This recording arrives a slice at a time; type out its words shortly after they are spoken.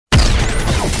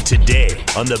Today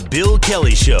on The Bill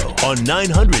Kelly Show on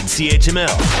 900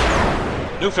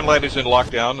 CHML. Newfoundland is in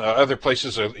lockdown. Other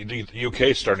places, the UK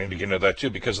is starting to get into that too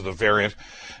because of the variant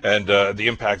and the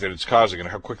impact that it's causing and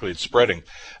how quickly it's spreading.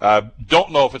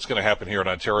 Don't know if it's going to happen here in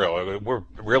Ontario. We're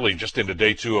really just into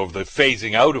day 2 of the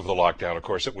phasing out of the lockdown, of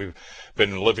course, that we've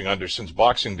been living under since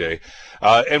Boxing Day.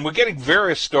 And we're getting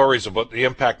various stories about the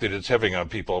impact that it's having on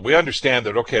people. We understand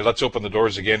that, okay, let's open the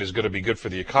doors again is going to be good for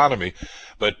the economy.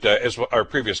 But as our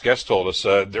previous guest told us,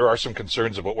 there are some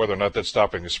concerns about whether or not that's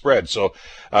stopping the spread. So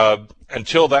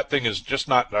until that thing is just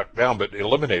not knocked down but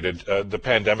eliminated, the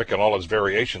pandemic and all its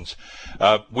variations,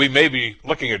 we may be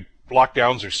looking at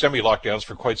lockdowns or semi-lockdowns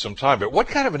for quite some time. But what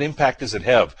kind of an impact does it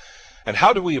have? And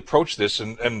how do we approach this,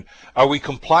 and are we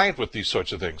compliant with these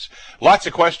sorts of things? Lots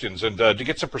of questions, and to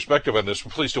get some perspective on this,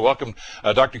 we're pleased to welcome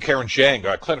Dr. Karen Zhang,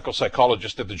 a clinical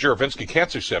psychologist at the Juravinski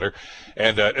Cancer Center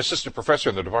and assistant professor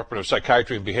in the Department of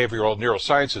Psychiatry and Behavioral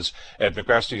Neurosciences at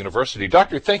McMaster University.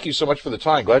 Doctor, thank you so much for the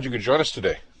time. Glad you could join us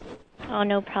today. Oh,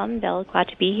 no problem, Bill. Glad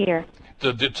to be here.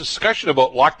 The discussion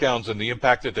about lockdowns and the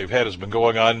impact that they've had has been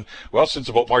going on, well, since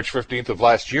about March 15th of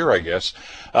last year, I guess.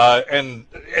 And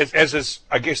as is,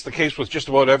 I guess, the case with just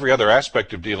about every other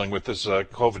aspect of dealing with this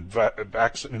COVID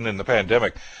vaccine and the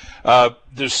pandemic,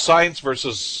 there's science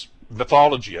versus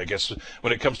mythology, I guess,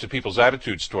 when it comes to people's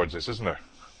attitudes towards this, isn't there?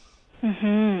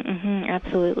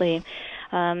 Absolutely.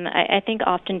 I think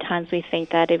oftentimes we think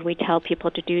that if we tell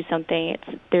people to do something,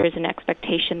 there is an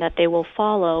expectation that they will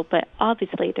follow, but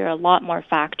obviously there are a lot more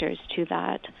factors to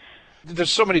that.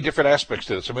 There's so many different aspects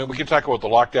to this. I mean, we can talk about the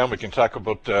lockdown. We can talk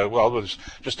about, well, it was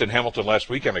just in Hamilton last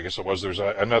weekend, I guess it was. There's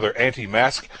another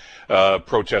anti-mask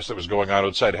protest that was going on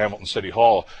outside Hamilton City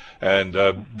Hall, and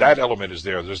that element is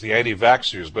there. There's the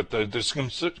anti-vaxxers, but there's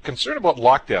concern about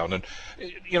lockdown. And,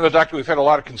 you know, Doctor, we've had a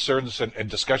lot of concerns and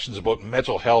discussions about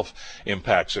mental health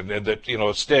impacts and that, you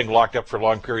know, staying locked up for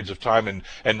long periods of time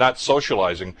and not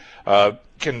socializing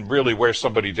can really wear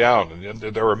somebody down, and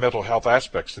there are mental health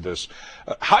aspects to this.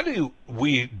 How do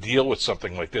we deal with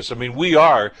something like this? I mean, we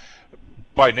are,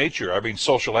 by nature,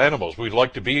 social animals. We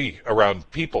like to be around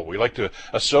people. We like to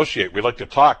associate. We like to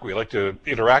talk. We like to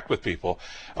interact with people,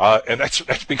 and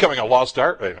that's becoming a lost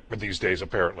art these days,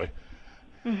 apparently.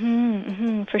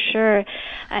 For sure.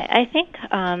 I think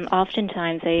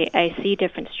oftentimes I see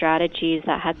different strategies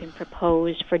that have been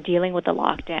proposed for dealing with the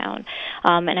lockdown.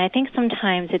 And I think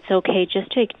sometimes it's okay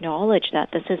just to acknowledge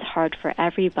that this is hard for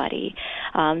everybody.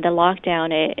 The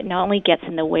lockdown, it not only gets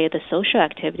in the way of the social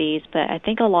activities, but I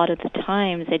think a lot of the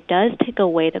times it does take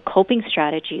away the coping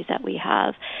strategies that we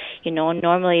have. You know,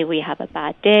 normally we have a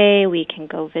bad day, we can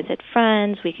go visit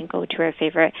friends, we can go to our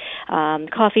favorite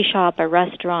coffee shop or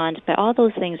restaurant, but all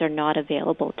those things are not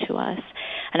available to us.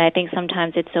 And I think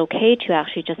sometimes it's okay to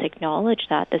actually just acknowledge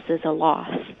that this is a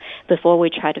loss before we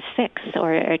try to fix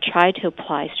or try to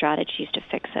apply strategies to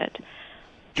fix it.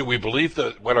 Do we believe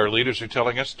that what our leaders are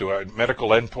telling us? Do our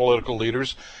medical and political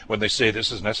leaders, when they say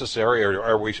this is necessary,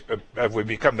 or have we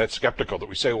become that skeptical that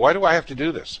we say, why do I have to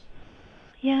do this?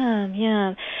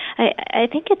 Yeah. I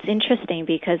think it's interesting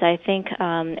because I think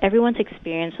everyone's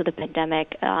experience with the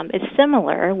pandemic is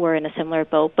similar. We're in a similar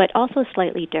boat, but also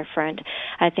slightly different.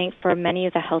 I think for many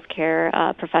of the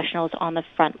healthcare professionals on the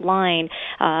front line,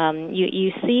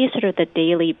 you see sort of the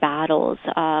daily battles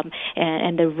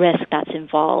and the risk that's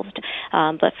involved.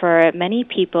 But for many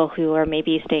people who are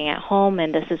maybe staying at home,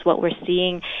 and this is what we're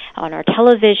seeing on our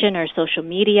television or social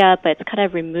media, but it's kind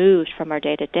of removed from our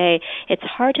day-to-day, it's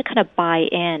hard to kind of buy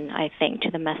in, I think,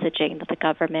 to the messaging that the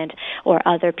government or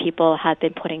other people have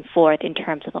been putting forth in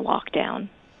terms of the lockdown.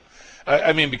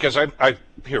 I mean, because I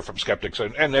hear from skeptics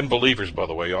and believers, by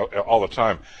the way, all the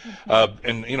time.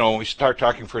 And, you know, when we start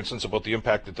talking, for instance, about the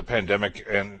impact that the pandemic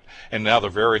and now the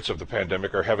variants of the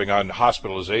pandemic are having on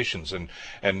hospitalizations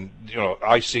and you know,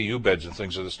 ICU beds and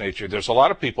things of this nature, there's a lot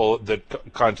of people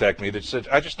that contact me that said,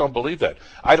 I just don't believe that.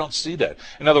 I don't see that.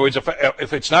 In other words,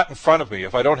 if it's not in front of me,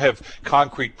 if I don't have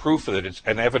concrete proof that it's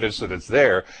and evidence that it's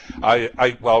there,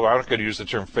 well, I'm not going to use the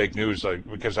term fake news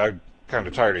because I'm kind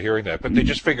of tired of hearing that, but they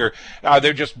just figure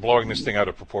they're just blowing this thing out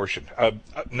of proportion.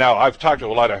 Now, I've talked to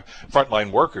a lot of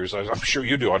frontline workers, I'm sure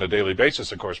you do on a daily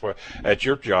basis, of course, at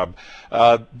your job,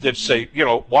 that say, you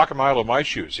know, walk a mile in my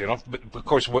shoes, you know. But of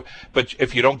course, but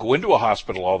if you don't go into a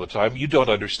hospital all the time, you don't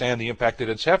understand the impact that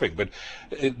it's having. But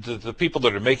the people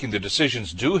that are making the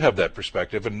decisions do have that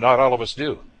perspective, and not all of us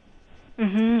do.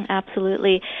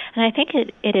 Absolutely. And I think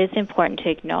it is important to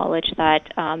acknowledge that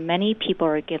many people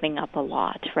are giving up a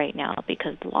lot right now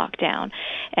because of the lockdown.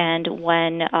 And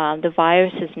when the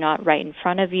virus is not right in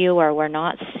front of you, or we're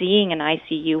not seeing an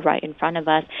ICU right in front of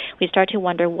us, we start to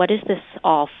wonder, what is this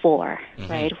all for,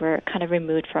 right? We're kind of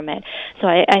removed from it. So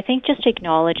I think just to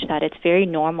acknowledge that it's very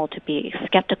normal to be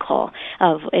skeptical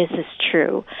of, is this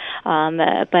true?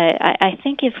 But I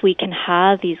think if we can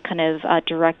have these kind of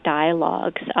direct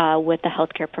dialogues with the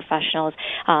healthcare professionals,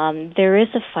 there is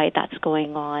a fight that's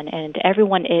going on, and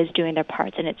everyone is doing their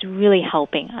parts, and it's really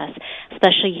helping us,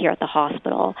 especially here at the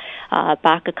hospital.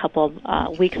 Back a couple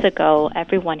weeks ago,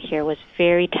 everyone here was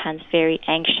very tense, very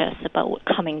anxious about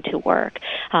coming to work.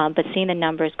 But seeing the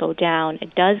numbers go down,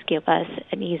 it does give us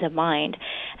an ease of mind.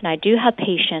 And I do have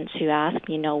patients who ask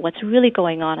me, what's really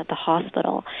going on at the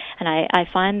hospital? And I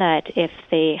find that if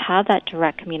they have that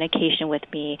direct communication with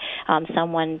me,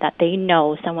 someone that they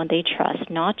know, someone they trust,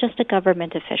 not just a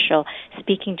government official,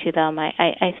 speaking to them,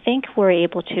 I think we're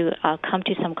able to come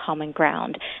to some common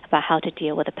ground about how to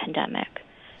deal with a pandemic.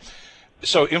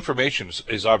 So information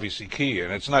is obviously key,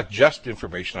 and it's not just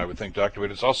information, I would think, Doctor, but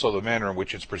it's also the manner in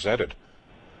which it's presented.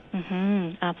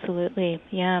 Absolutely,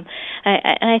 yeah.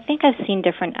 And I think I've seen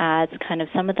different ads, kind of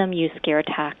some of them use scare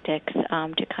tactics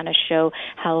to kind of show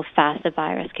how fast the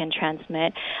virus can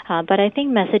transmit. But I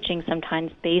think messaging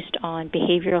sometimes based on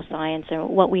behavioral science and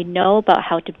what we know about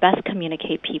how to best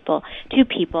communicate to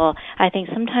people, I think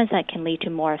sometimes that can lead to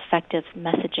more effective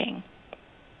messaging.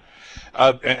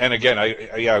 And again,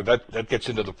 that gets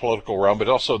into the political realm, but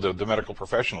also the medical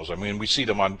professionals. I mean, we see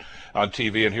them on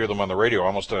TV and hear them on the radio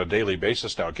almost on a daily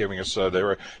basis now, giving us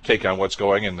their take on what's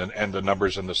going and the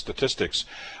numbers and the statistics.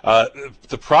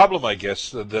 The problem, I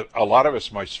guess, that a lot of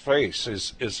us might face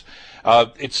is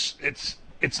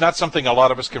it's not something a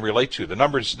lot of us can relate to. The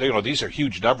numbers, these are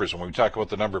huge numbers when we talk about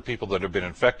the number of people that have been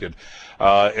infected,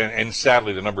 and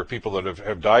sadly the number of people that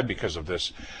have died because of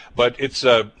this. But it's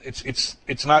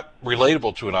not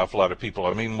relatable to an awful lot of people.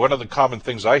 I mean, one of the common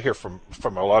things I hear from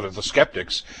a lot of the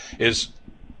skeptics is,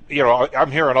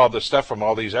 I'm hearing all this stuff from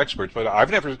all these experts, but I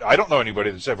don't know anybody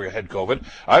that's ever had COVID.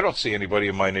 I don't see anybody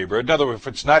in my neighborhood. In other words, if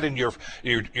it's not in your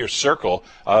circle,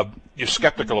 you're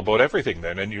skeptical about everything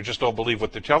then, and you just don't believe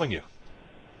what they're telling you.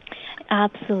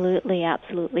 Absolutely.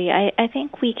 I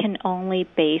think we can only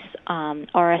base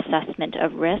our assessment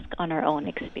of risk on our own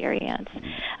experience.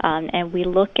 And we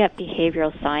look at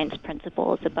behavioral science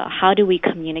principles about how do we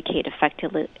communicate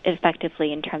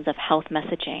effectively in terms of health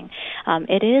messaging.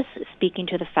 It is speaking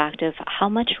to the fact of how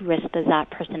much risk does that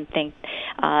person think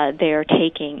they're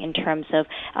taking in terms of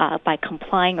by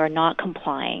complying or not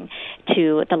complying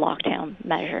to the lockdown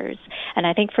measures. And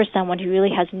I think for someone who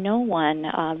really has no one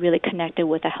really connected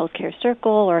with a healthcare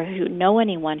circle or who know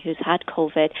anyone who's had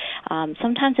COVID,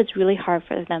 sometimes it's really hard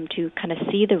for them to kind of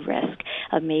see the risk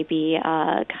of maybe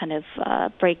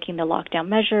breaking the lockdown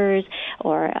measures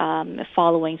or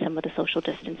following some of the social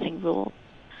distancing rules.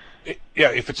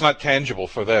 If it's not tangible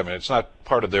for them and it's not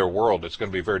part of their world, it's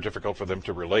going to be very difficult for them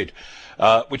to relate,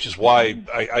 which is why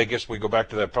I guess we go back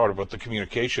to that part about the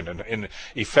communication and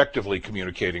effectively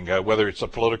communicating, whether it's a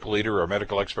political leader or a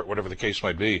medical expert, whatever the case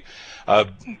might be.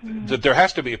 That there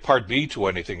has to be a part B to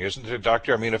anything, isn't there,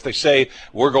 Doctor? I mean, if they say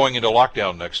we're going into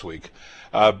lockdown next week,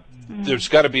 there's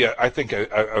got to be, I think,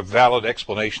 a valid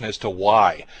explanation as to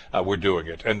why we're doing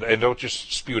it. And don't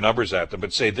just spew numbers at them,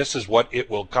 but say this is what it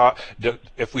will cost.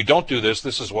 If we don't do this,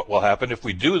 this is what will happen. If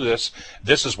we do this,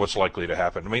 this is what's likely to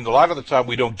happen. I mean, a lot of the time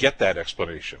we don't get that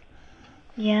explanation.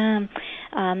 Yeah.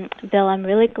 Bill, I'm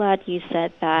really glad you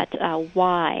said that.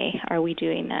 Why are we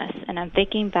doing this? And I'm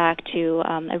thinking back to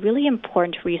a really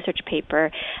important research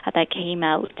paper that came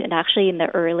out, and actually in the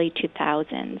early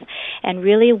 2000s. And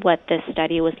really what this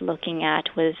study was looking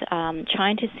at was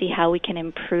trying to see how we can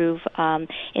improve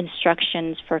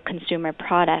instructions for consumer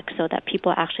products so that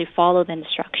people actually follow the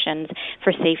instructions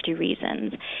for safety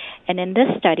reasons. And in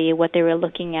this study, what they were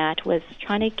looking at was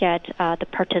trying to get the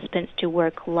participants to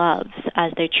wear gloves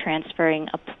as they're transferring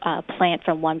a plant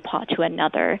from one pot to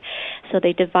another. So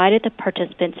they divided the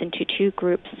participants into two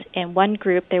groups. In one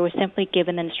group, they were simply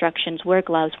given instructions, wear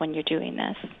gloves when you're doing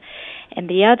this. In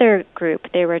the other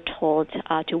group, they were told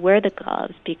to wear the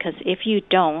gloves because if you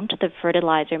don't, the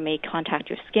fertilizer may contact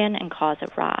your skin and cause a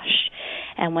rash.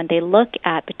 And when they look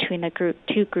at between the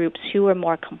two groups who were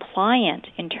more compliant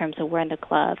in terms of wearing the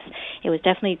gloves, it was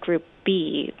definitely group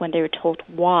B when they were told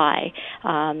why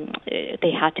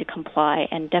they had to comply,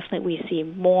 and definitely we see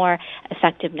more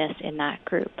effectiveness in that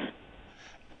group.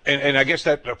 And I guess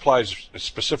that applies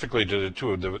specifically to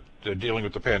the dealing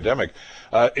with the pandemic,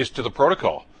 is to the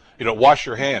protocol. wash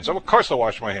your hands. Oh, of course I'll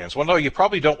wash my hands. Well, no, you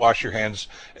probably don't wash your hands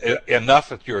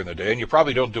enough during the day, and you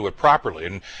probably don't do it properly.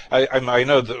 And I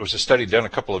know there was a study done a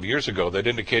couple of years ago that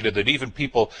indicated that even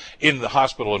people in the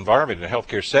hospital environment, in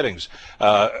healthcare settings,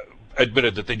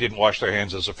 admitted that they didn't wash their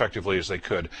hands as effectively as they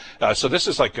could. So this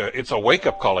is it's a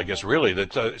wake-up call, I guess, really,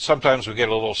 that sometimes we get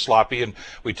a little sloppy and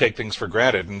we take things for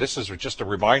granted. And this is just a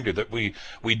reminder that we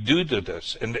do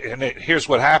this. And here's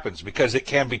what happens, because it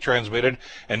can be transmitted.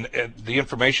 And the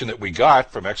information that we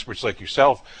got from experts like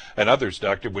yourself and others,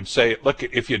 Doctor, would say, look,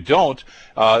 if you don't,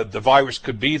 the virus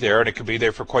could be there, and it could be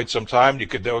there for quite some time. You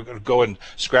could go and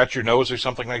scratch your nose or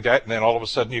something like that, and then all of a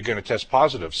sudden you're going to test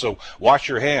positive. So wash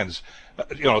your hands,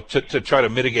 to try to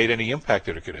mitigate any impact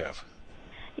that it could have.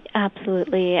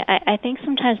 Absolutely. I think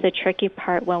sometimes the tricky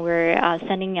part when we're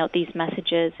sending out these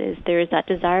messages is there's that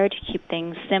desire to keep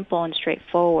things simple and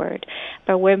straightforward,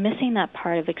 but we're missing that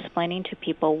part of explaining to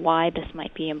people why this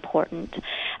might be important.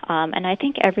 And I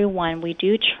think we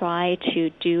do try to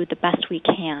do the best we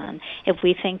can. If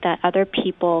we think that other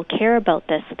people care about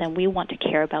this, then we want to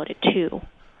care about it too.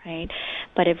 Right?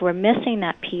 But if we're missing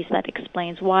that piece that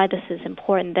explains why this is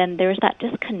important, then there's that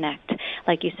disconnect,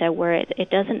 like you said, where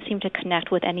it doesn't seem to connect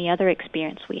with any other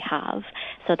experience we have.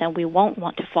 So then we won't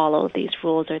want to follow these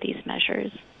rules or these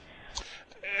measures.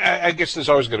 I guess there's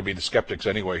always going to be the skeptics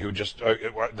anyway who just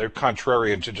they're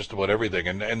contrarian to just about everything,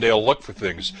 and they'll look for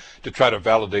things to try to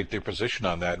validate their position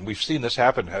on that. And we've seen this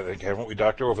happen, haven't we,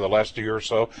 Doctor, over the last year or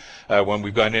so, when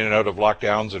we've gone in and out of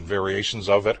lockdowns and variations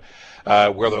of it.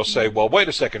 Where they'll say, well, wait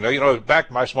a second,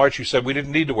 back March you said we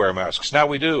didn't need to wear masks. Now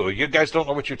we do. You guys don't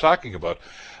know what you're talking about.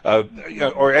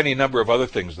 Or any number of other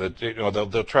things that,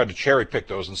 they'll try to cherry pick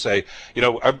those and say,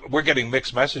 we're getting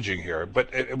mixed messaging here, but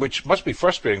which must be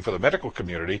frustrating for the medical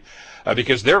community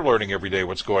because they're learning every day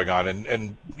what's going on.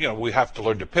 And we have to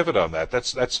learn to pivot on that.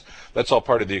 That's all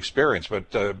part of the experience. But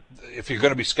if you're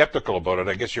going to be skeptical about it,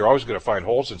 I guess you're always going to find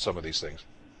holes in some of these things.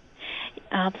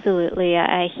 Absolutely.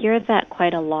 I hear that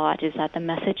quite a lot, is that the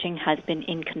messaging has been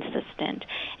inconsistent.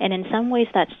 And in some ways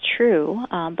that's true,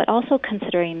 but also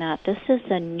considering that this is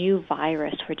a new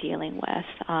virus we're dealing with.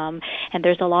 And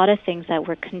there's a lot of things that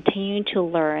we're continuing to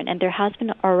learn. And there has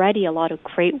been already a lot of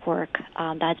great work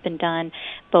that's been done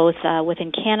both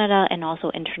within Canada and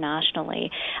also internationally.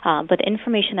 But the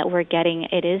information that we're getting,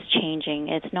 it is changing.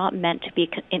 It's not meant to be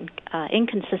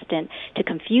inconsistent to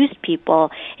confuse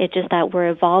people. It's just that we're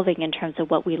evolving in terms of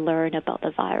what we learn about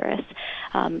the virus.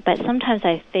 But sometimes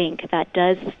I think that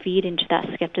does feed into that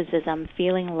skepticism,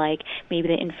 feeling like maybe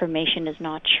the information is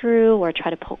not true or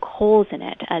try to poke holes in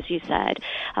it, as you said.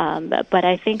 But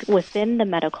I think within the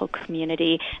medical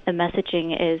community, the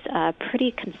messaging is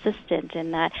pretty consistent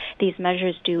in that these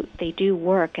measures do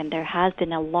work, and there has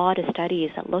been a lot of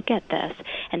studies that look at this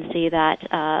and see that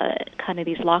kind of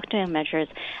these lockdown measures,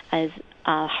 as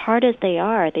hard as they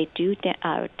are, they do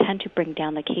tend to bring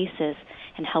down the cases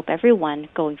and help everyone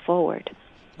going forward.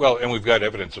 Well, and we've got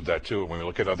evidence of that too when we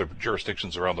look at other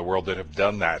jurisdictions around the world that have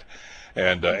done that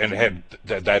and had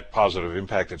that positive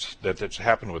impact that's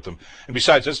happened with them. And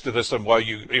besides this, and while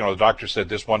the doctor said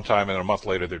this one time and a month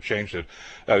later they changed it,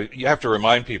 you have to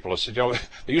remind people. I said,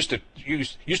 they used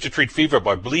to treat fever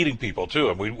by bleeding people too,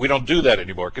 and we don't do that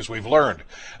anymore because we've learned.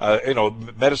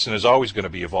 Medicine is always going to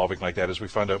be evolving like that as we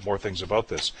find out more things about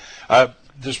this.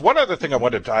 There's one other thing I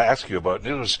wanted to ask you about, and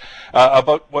it was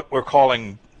about what we're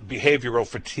calling behavioral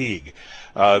fatigue.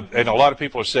 And a lot of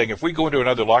people are saying if we go into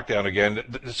another lockdown again,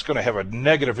 it's going to have a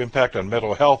negative impact on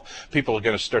mental health. People are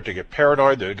going to start to get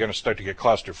paranoid. They're going to start to get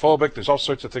claustrophobic. There's all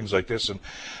sorts of things like this. And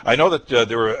I know that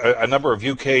there were a number of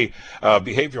UK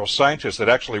behavioral scientists that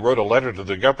actually wrote a letter to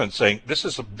the government saying this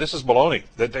is baloney.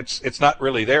 It's not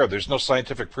really there. There's no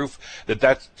scientific proof that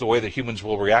that's the way that humans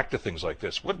will react to things like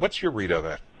this. What's your read on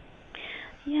that?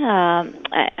 Yeah,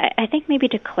 I think maybe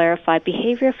to clarify,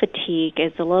 behavior fatigue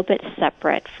is a little bit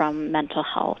separate from mental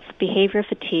health. Behavior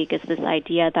fatigue is this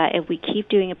idea that if we keep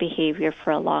doing a behavior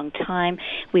for a long time,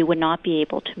 we would not be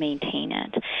able to maintain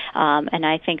it. And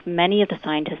I think many of the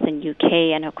scientists in UK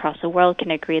and across the world can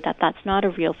agree that that's not a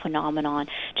real phenomenon.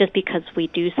 Just because we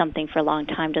do something for a long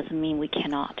time doesn't mean we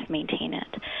cannot maintain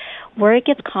it. Where it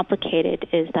gets complicated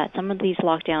is that some of these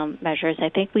lockdown measures, I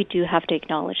think we do have to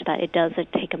acknowledge that it does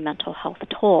take a mental health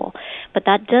toll. But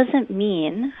that doesn't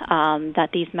mean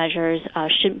that these measures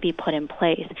shouldn't be put in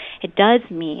place. It does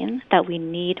mean that we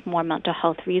need more mental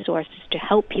health resources to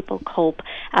help people cope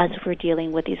as we're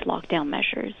dealing with these lockdown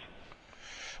measures.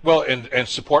 Well, and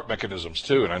support mechanisms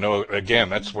too. And I know, again,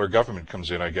 that's where government comes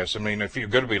in, I guess. I mean, if you're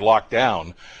going to be locked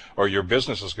down or your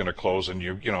business is going to close and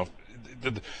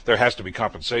there has to be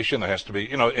compensation. There has to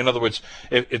be, in other words,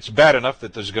 it's bad enough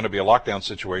that there's going to be a lockdown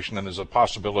situation and there's a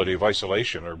possibility of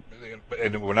isolation,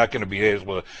 and we're not going to be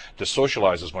able to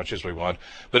socialize as much as we want.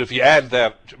 But if you add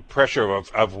that pressure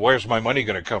of where's my money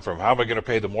going to come from? How am I going to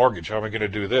pay the mortgage? How am I going to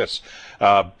do this?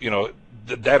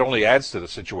 That only adds to the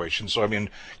situation. So, I mean,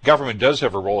 government does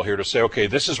have a role here to say, okay,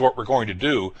 this is what we're going to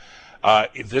do.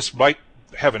 This might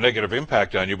have a negative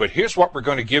impact on you, but here's what we're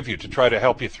going to give you to try to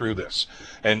help you through this.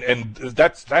 And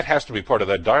that has to be part of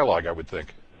that dialogue, I would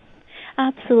think.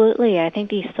 Absolutely. I think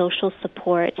these social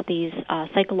supports, these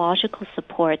psychological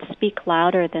supports speak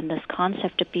louder than this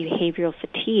concept of behavioral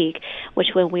fatigue, which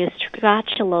when we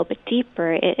scratched a little bit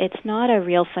deeper, it's not a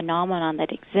real phenomenon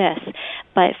that exists.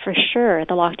 But for sure,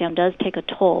 the lockdown does take a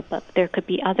toll, but there could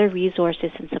be other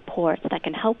resources and supports that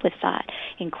can help with that,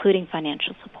 including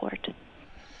financial support.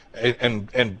 And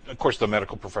of course the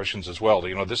medical professions as well.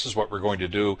 This is what we're going to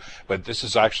do, but this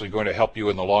is actually going to help you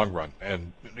in the long run.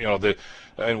 And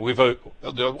we've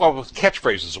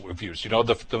catchphrases that we've used.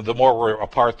 The more we're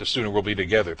apart, the sooner we'll be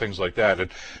together. Things like that.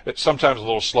 And sometimes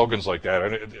little slogans like that,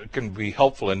 and it can be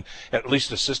helpful in at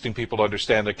least assisting people to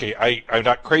understand. Okay, I'm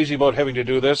not crazy about having to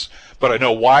do this, but I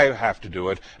know why I have to do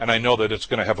it, and I know that it's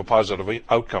going to have a positive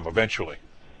outcome eventually.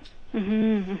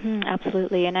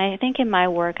 Absolutely. And I think in my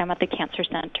work, I'm at the Cancer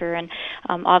Center, and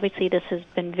obviously this has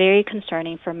been very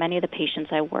concerning for many of the patients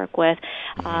I work with.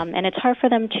 And it's hard for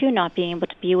them, too, not being able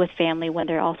to be with family when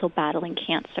they're also battling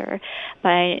cancer. But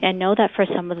I know that for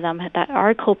some of them that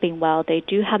are coping well, they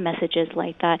do have messages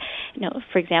like that.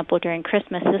 For example, during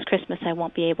Christmas, this Christmas I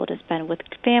won't be able to spend with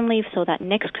family, so that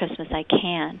next Christmas I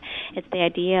can. It's the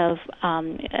idea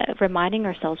of reminding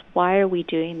ourselves, why are we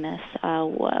doing this?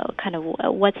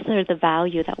 What's the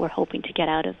value that we're hoping to get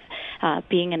out of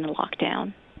being in the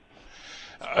lockdown.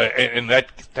 And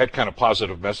that kind of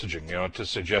positive messaging, to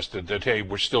suggest that, hey,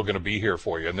 we're still going to be here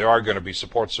for you, and there are going to be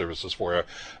support services for you.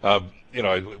 I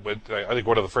think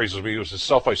one of the phrases we use is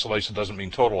self-isolation doesn't mean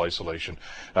total isolation,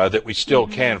 that we still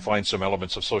can find some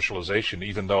elements of socialization,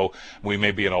 even though we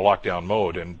may be in a lockdown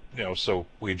mode. And, so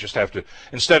we just have to,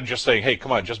 instead of just saying, hey,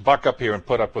 come on, just buck up here and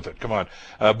put up with it, come on,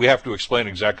 we have to explain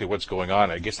exactly what's going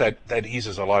on. I guess that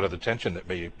eases a lot of the tension that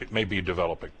may be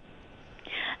developing.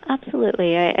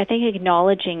 Absolutely. I think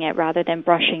acknowledging it rather than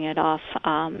brushing it off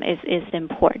is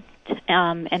important.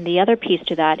 And the other piece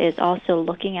to that is also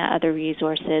looking at other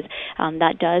resources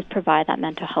that does provide that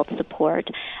mental health support.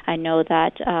 I know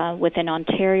that within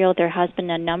Ontario there has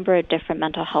been a number of different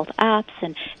mental health apps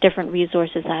and different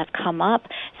resources that have come up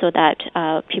so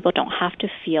that people don't have to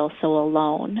feel so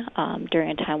alone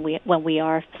during a time when we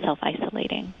are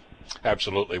self-isolating.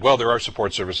 Absolutely. Well, there are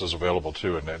support services available,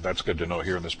 too, and that's good to know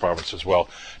here in this province as well.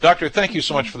 Doctor, thank you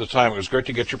so much for the time. It was great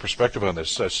to get your perspective on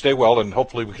this. Stay well, and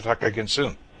hopefully we can talk again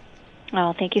soon.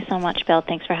 Oh, thank you so much, Bill.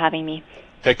 Thanks for having me.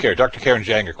 Take care. Dr. Karen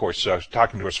Jang, of course,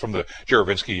 talking to us from the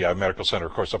Juravinski Medical Center,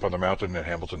 of course, up on the mountain in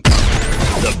Hamilton.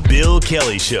 The Bill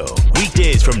Kelly Show,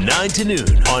 weekdays from 9 to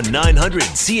noon on 900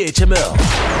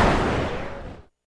 CHML.